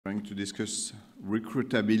Going to discuss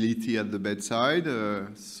recruitability at the bedside.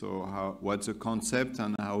 What's the concept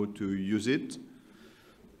and how to use it,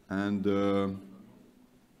 and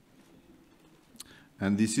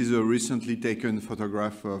this is a recently taken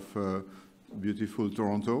photograph of beautiful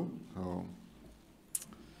Toronto.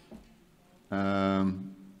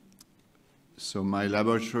 So my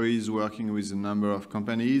laboratory is working with a number of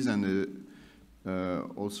companies and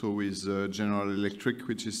also with General Electric,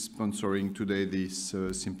 which is sponsoring today this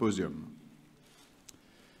symposium.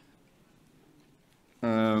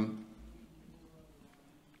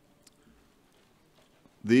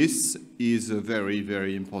 This is a very,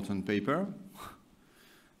 very important paper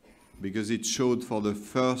because it showed for the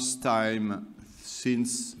first time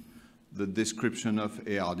since the description of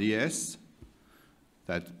ARDS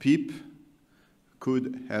that PEEP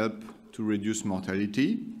could help to reduce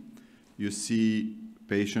mortality. You see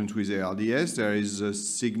patients with ARDS, there is a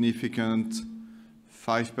significant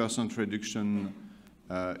 5% reduction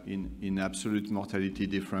in absolute mortality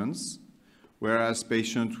difference, whereas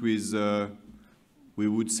patients with, we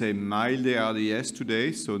would say, mild ARDS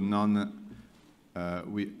today, so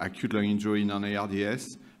with acute lung injury,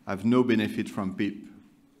 non-ARDS, have no benefit from PEEP.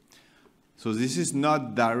 So this is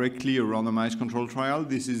not directly a randomized control trial.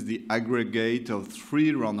 This is the aggregate of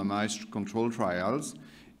 3 randomized control trials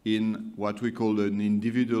in what we call an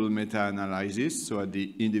individual meta-analysis, so at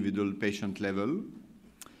the individual patient level.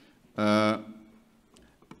 And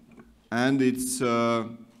it's,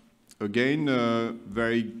 again,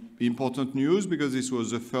 very important news because this was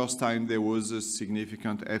the first time there was a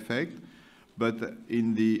significant effect. But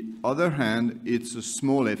in the other hand, it's a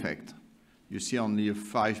small effect. You see only a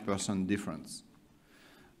 5% difference.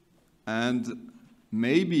 And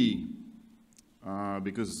maybe,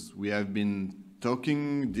 because we have been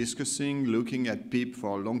talking, discussing, looking at PEEP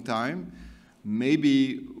for a long time,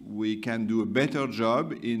 maybe we can do a better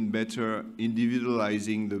job in better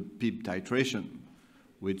individualizing the PEEP titration,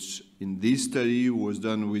 which in this study was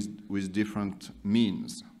done with different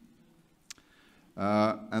means.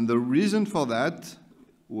 And the reason for that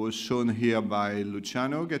was shown here by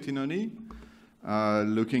Luciano Gattinoni,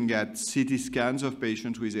 looking at CT scans of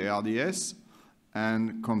patients with ARDS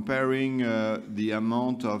and comparing the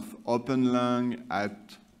amount of open lung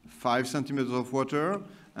at 5 centimeters of water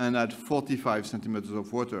and at 45 centimeters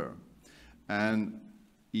of water. And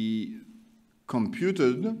he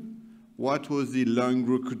computed what was the lung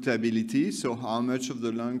recruitability, so how much of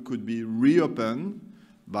the lung could be reopened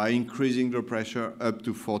by increasing the pressure up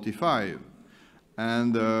to 45.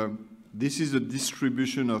 And this is a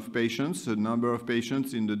distribution of patients, the number of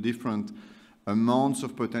patients in the different amounts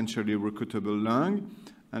of potentially recruitable lung.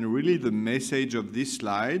 And really the message of this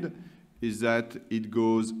slide is that it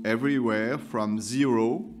goes everywhere from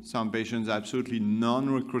 0, some patients absolutely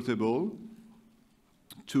non-recruitable,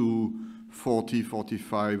 to 40,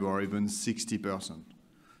 45, or even 60%.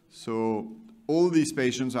 So all these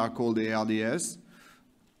patients are called ARDS.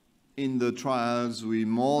 In the trials, we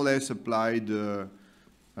more or less applied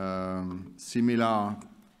similar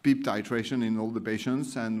PEEP titration in all the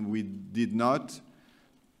patients, and we did not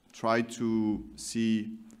try to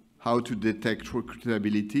see how to detect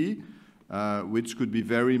recruitability, which could be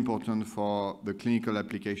very important for the clinical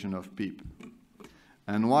application of PEEP.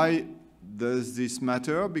 And why does this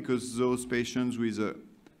matter? Because those patients with a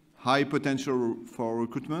high potential for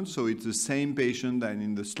recruitment, so it's the same patient than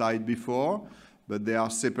in the slide before, but they are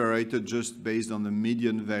separated just based on the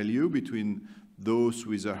median value between those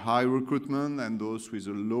with a high recruitment and those with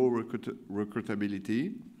a low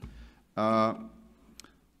recruitability.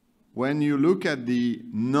 When you look at the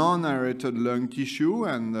non-aerated lung tissue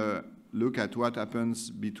and look at what happens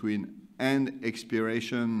between end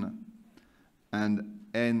expiration and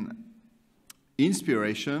end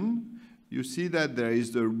inspiration, you see that there is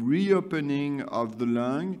the reopening of the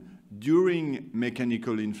lung during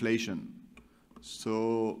mechanical inflation.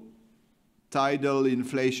 So tidal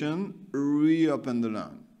inflation reopen the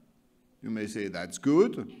lung. You may say that's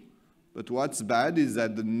good, but what's bad is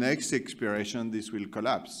that the next expiration, this will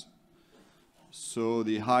collapse. So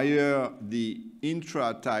the higher the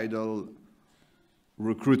intratidal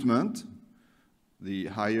recruitment, the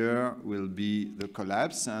higher will be the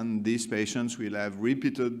collapse, and these patients will have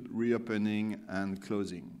repeated reopening and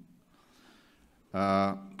closing.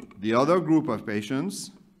 The other group of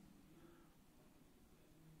patients,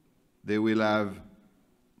 they will have,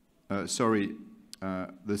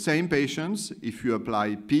 the same patients, if you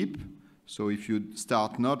apply PEEP, so if you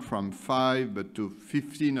start not from 5 but to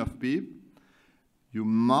 15 of PEEP, you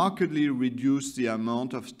markedly reduce the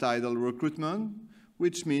amount of tidal recruitment,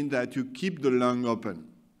 which means that you keep the lung open.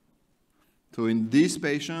 So in these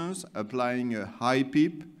patients, applying a high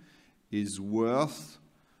PEEP is worth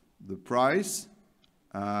the price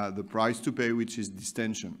to pay, which is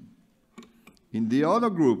distension. In the other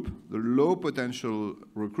group, the low potential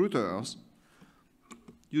recruiters,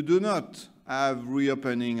 you do not have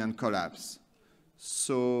reopening and collapse.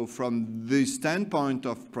 So from the standpoint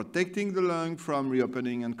of protecting the lung from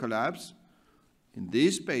reopening and collapse, in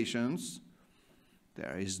these patients,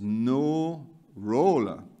 there is no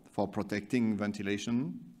role for protecting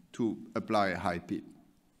ventilation to apply a high PEEP.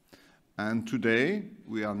 And today,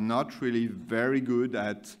 we are not really very good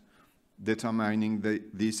at determining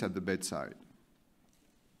this at the bedside.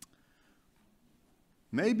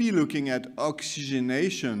 Maybe looking at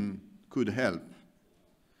oxygenation could help.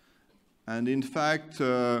 And in fact,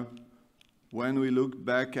 when we look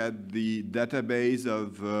back at the database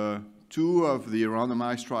of two of the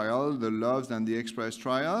randomized trials, the LOVES and the EXPRESS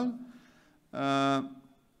trial,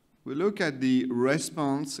 we look at the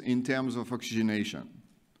response in terms of oxygenation.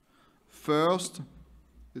 First,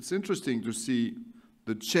 it's interesting to see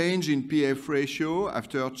the change in PF ratio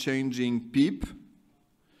after changing PEEP.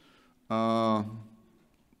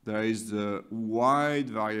 There is a wide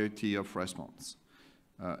variety of response.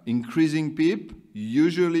 Increasing PEEP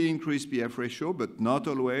usually increase PF ratio, but not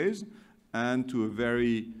always, and to a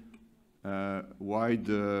very wide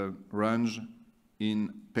range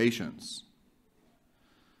in patients.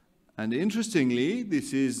 And interestingly,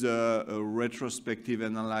 this is a retrospective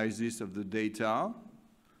analysis of the data.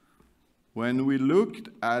 When we looked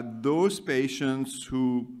at those patients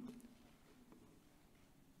who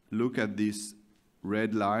look at this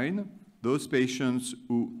red line, those patients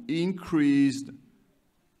who increased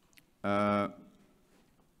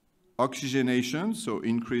oxygenation, so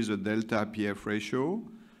increase the delta PF ratio,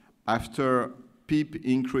 after PEEP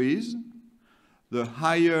increase, the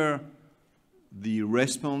higher the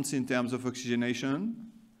response in terms of oxygenation,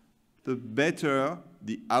 the better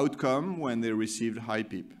the outcome when they received high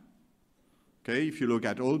PEEP. Okay, if you look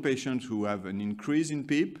at all patients who have an increase in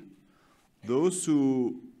PEEP, those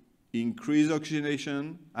who increase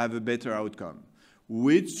oxygenation have a better outcome,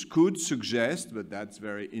 which could suggest, but that's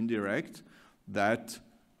very indirect, that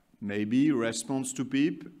maybe response to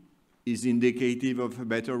PEEP is indicative of a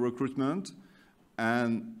better recruitment,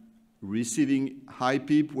 and receiving high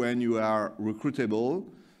PEEP when you are recruitable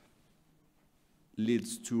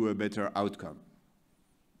leads to a better outcome.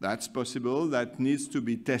 That's possible. That needs to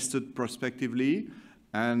be tested prospectively.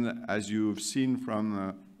 And as you've seen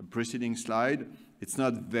from a preceding slide, it's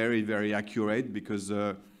not very, very accurate because,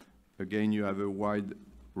 again, you have a wide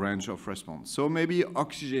range of response. So maybe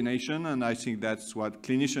oxygenation, and I think that's what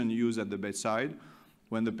clinicians use at the bedside.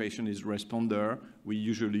 When the patient is responder, we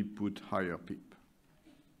usually put higher PEEP.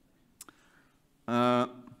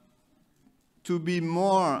 To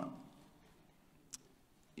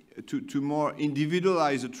more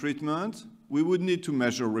individualize the treatment, we would need to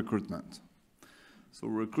measure recruitment. So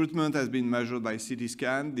recruitment has been measured by CT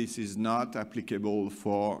scan. This is not applicable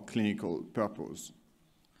for clinical purpose.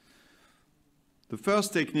 The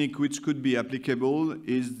first technique which could be applicable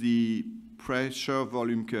is the pressure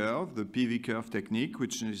volume curve, the PV curve technique,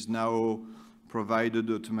 which is now provided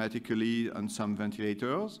automatically on some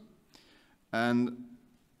ventilators. And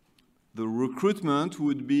the recruitment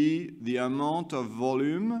would be the amount of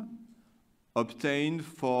volume obtained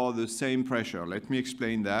for the same pressure. Let me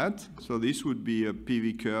explain that. So this would be a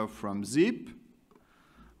PV curve from ZIP.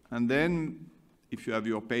 And then if you have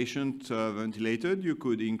your patient ventilated, you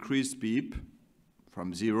could increase PEEP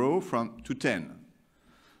from 0 to 10.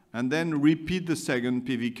 And then repeat the second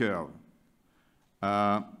PV curve.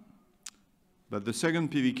 But the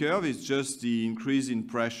second PV curve is just the increase in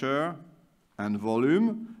pressure and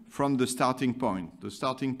volume from the starting point. The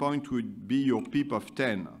starting point would be your PEEP of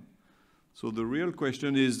 10. So the real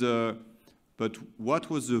question is, but what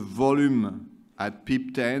was the volume at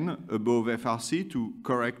PEEP 10 above FRC to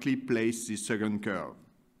correctly place the second curve?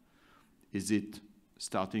 Is it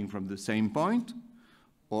starting from the same point,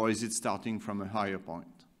 or is it starting from a higher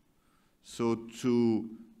point? So to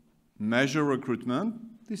measure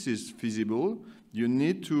recruitment, this is feasible. You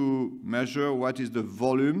need to measure what is the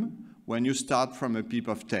volume when you start from a PEEP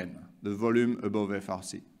of 10, the volume above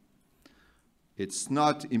FRC. It's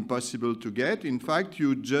not impossible to get. In fact,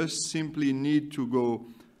 you just simply need to go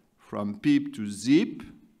from PEEP to ZIP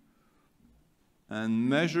and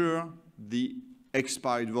measure the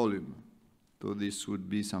expired volume. So this would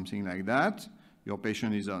be something like that. Your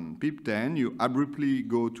patient is on PEEP 10. You abruptly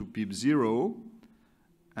go to PEEP 0,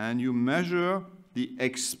 and you measure the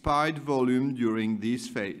expired volume during this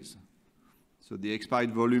phase. So the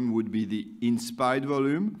expired volume would be the inspired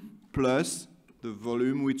volume plus the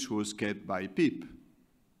volume which was kept by PEEP.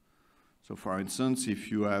 So for instance,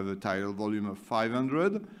 if you have a tidal volume of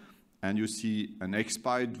 500 and you see an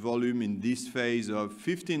expired volume in this phase of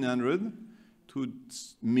 1500, it would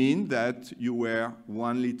mean that you were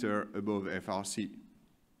 1 liter above FRC.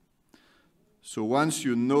 So once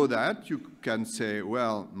you know that, you can say,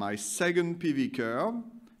 well, my second PV curve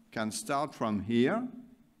can start from here,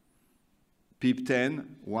 PEEP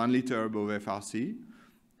 10, 1 liter above FRC,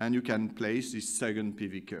 and you can place this second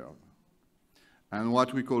PV curve. And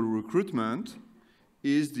what we call recruitment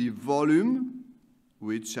is the volume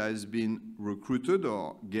which has been recruited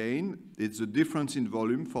or gained. It's the difference in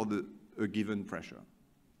volume for a given pressure.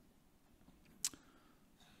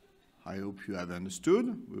 I hope you have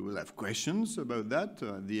understood. We will have questions about that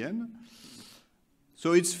at the end.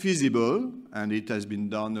 So it's feasible, and it has been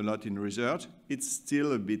done a lot in research. It's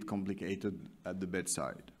still a bit complicated at the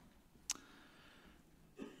bedside.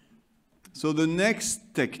 So the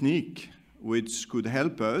next technique which could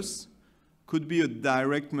help us could be a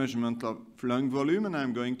direct measurement of lung volume, and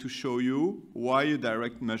I'm going to show you why a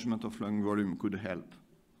direct measurement of lung volume could help.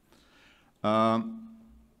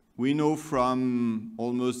 We know from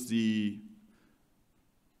almost the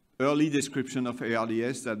early description of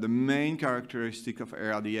ARDS that the main characteristic of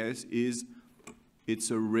ARDS is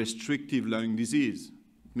it's a restrictive lung disease.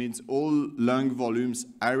 It means all lung volumes,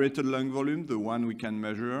 aerated lung volume, the one we can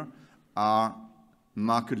measure, are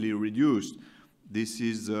markedly reduced. This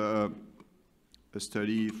is a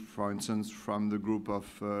study, for instance, from the group of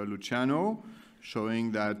Luciano,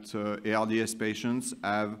 showing that ARDS patients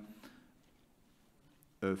have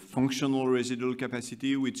a functional residual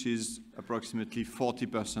capacity, which is approximately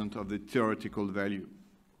 40% of the theoretical value.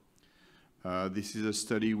 This is a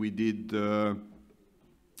study we did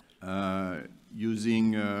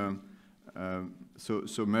using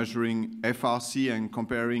so measuring FRC and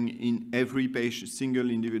comparing in every patient,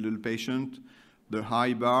 single individual patient. The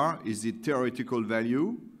high bar is the theoretical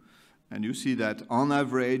value, and you see that on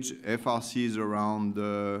average FRC is around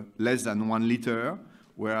less than 1 liter,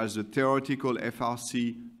 whereas the theoretical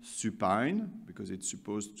FRC supine, because it's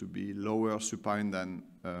supposed to be lower supine than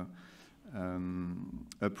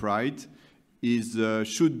upright,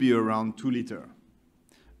 should be around 2 liter.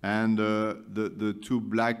 And the two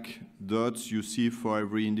black dots you see for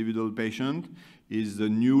every individual patient is the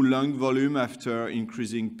new lung volume after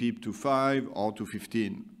increasing PEEP to 5 or to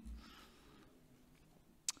 15.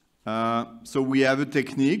 So we have a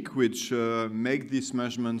technique which makes this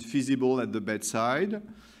measurement feasible at the bedside,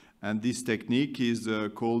 and this technique is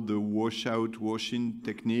called the washout wash-in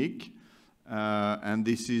technique, and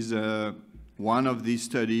this is one of these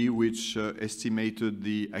studies which estimated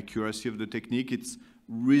the accuracy of the technique. It's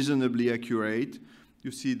reasonably accurate.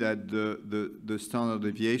 You see that the standard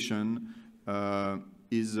deviation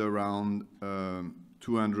is around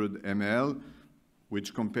 200 ml,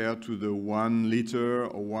 which compared to the 1 liter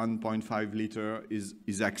or 1.5 liter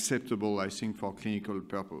is acceptable, I think, for clinical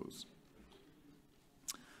purpose.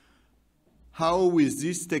 How, with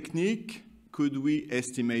this technique, could we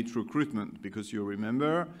estimate recruitment? Because you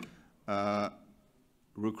remember,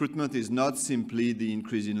 recruitment is not simply the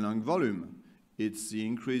increase in lung volume. It's the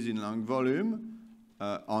increase in lung volume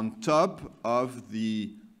on top of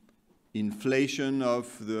the inflation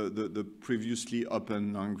of the previously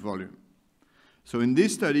open lung volume. So in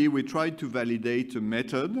this study, we tried to validate a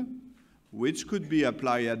method which could be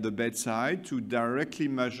applied at the bedside to directly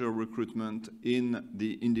measure recruitment in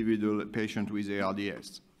the individual patient with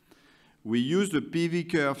ARDS. We used the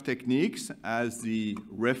PV curve techniques as the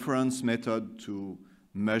reference method to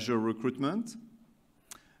measure recruitment,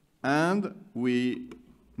 and we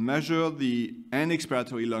measure the end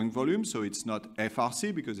expiratory lung volume, so it's not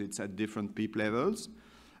FRC because it's at different PEEP levels,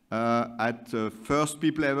 at the first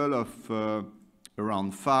PEEP level of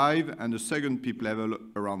around 5 and the second PEEP level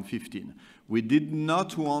around 15. We did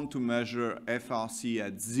not want to measure FRC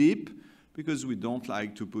at ZIP because we don't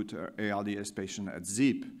like to put our ARDS patient at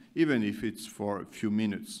ZIP, even if it's for a few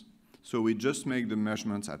minutes. So we just make the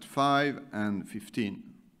measurements at 5 and 15.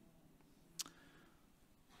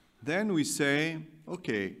 Then we say,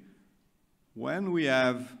 okay, when we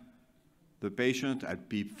have the patient at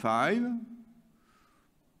PEEP 5,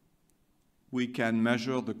 we can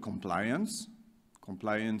measure the compliance.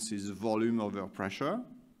 Compliance is volume over pressure.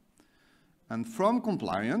 And from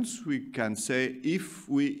compliance, we can say if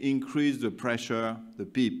we increase the pressure, the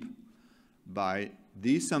PEEP, by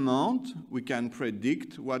this amount, we can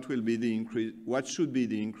predict what will be the increase, what should be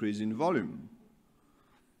the increase in volume.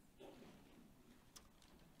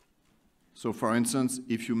 So for instance,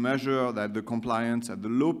 if you measure that the compliance at the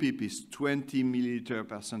low PEEP is 20 milliliter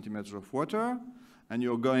per centimeter of water, and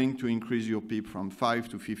you're going to increase your PEEP from 5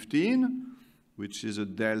 to 15, which is a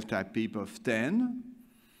delta PEEP of 10.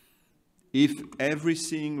 If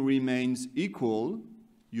everything remains equal,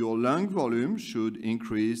 your lung volume should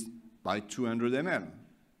increase by 200 ml.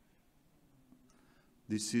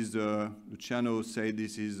 This is, Luciano said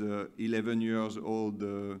this is 11 years old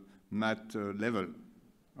math level,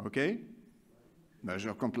 okay?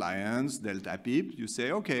 Measure compliance, delta PEEP, you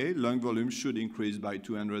say, okay, lung volume should increase by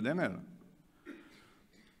 200 ml.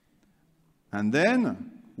 And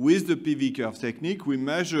then, with the PV curve technique, we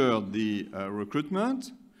measure the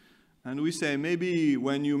recruitment, and we say maybe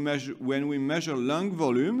when we measure lung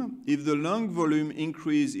volume, if the lung volume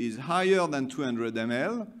increase is higher than 200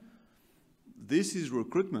 ml, this is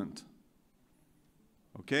recruitment.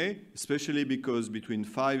 Okay? Especially because between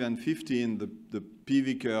 5 and 15, the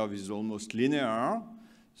PV curve is almost linear,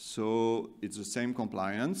 so it's the same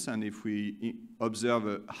compliance, and if we observe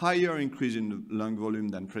a higher increase in the lung volume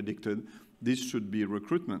than predicted, this should be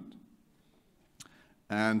recruitment.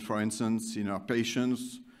 And for instance, in our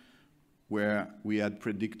patients where we had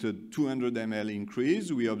predicted 200 ml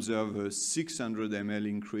increase, we observe a 600 ml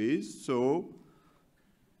increase. So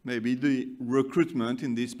maybe the recruitment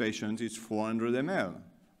in these patients is 400 ml,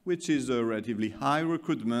 which is a relatively high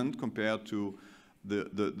recruitment compared to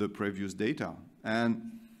the previous data.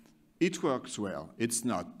 And it works well. It's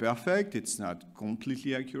not perfect, it's not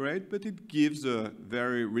completely accurate, but it gives a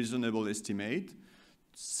very reasonable estimate,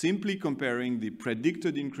 simply comparing the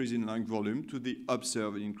predicted increase in lung volume to the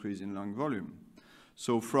observed increase in lung volume.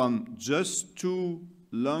 So from just 2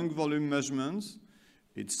 lung volume measurements,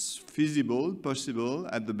 it's feasible, possible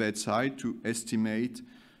at the bedside to estimate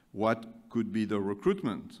what could be the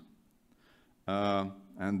recruitment.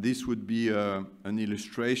 And this would be an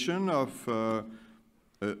illustration of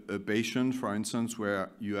a patient, for instance,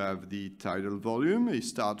 where you have the tidal volume. It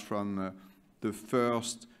starts from the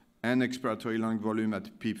first end expiratory lung volume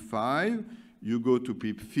at PEEP 5. You go to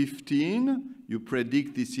PEEP 15. You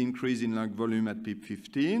predict this increase in lung volume at PEEP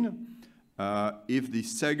 15. If the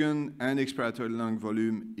second end expiratory lung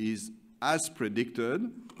volume is as predicted,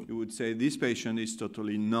 you would say this patient is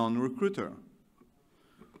totally non-recruiter.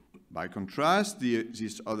 By contrast,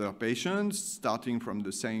 these other patients, starting from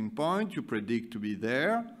the same point, you predict to be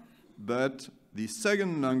there, but the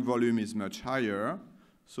second lung volume is much higher,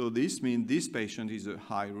 so this means this patient is a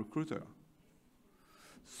high recruiter.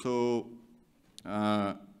 So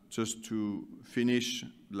just to finish,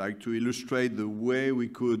 I'd like to illustrate the way we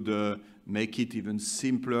could make it even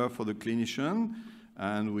simpler for the clinician,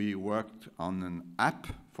 and we worked on an app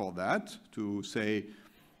for that to say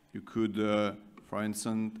you could, for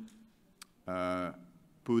instance,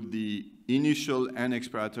 put the initial end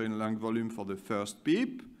expiratory lung volume for the first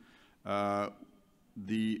PEEP.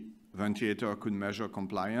 The ventilator could measure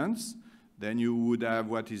compliance. Then you would have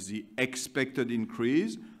what is the expected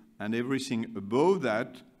increase, and everything above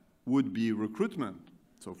that would be recruitment.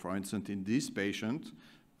 So for instance, in this patient,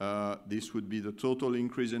 this would be the total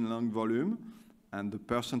increase in lung volume and the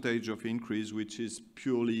percentage of increase, which is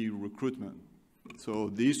purely recruitment. So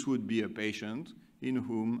this would be a patient in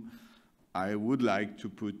whom I would like to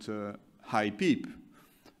put high PEEP.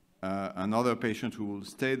 Another patient who will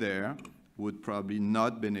stay there would probably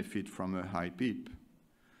not benefit from a high PEEP.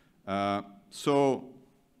 So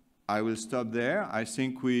I will stop there. I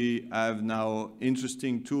think we have now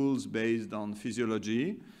interesting tools based on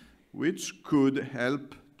physiology, which could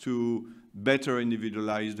help to better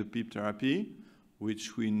individualize the PEEP therapy,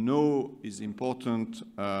 which we know is important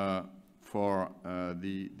for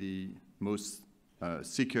the most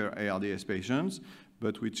sicker ARDS patients,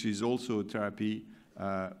 but which is also a therapy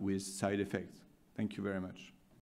with side effects. Thank you very much.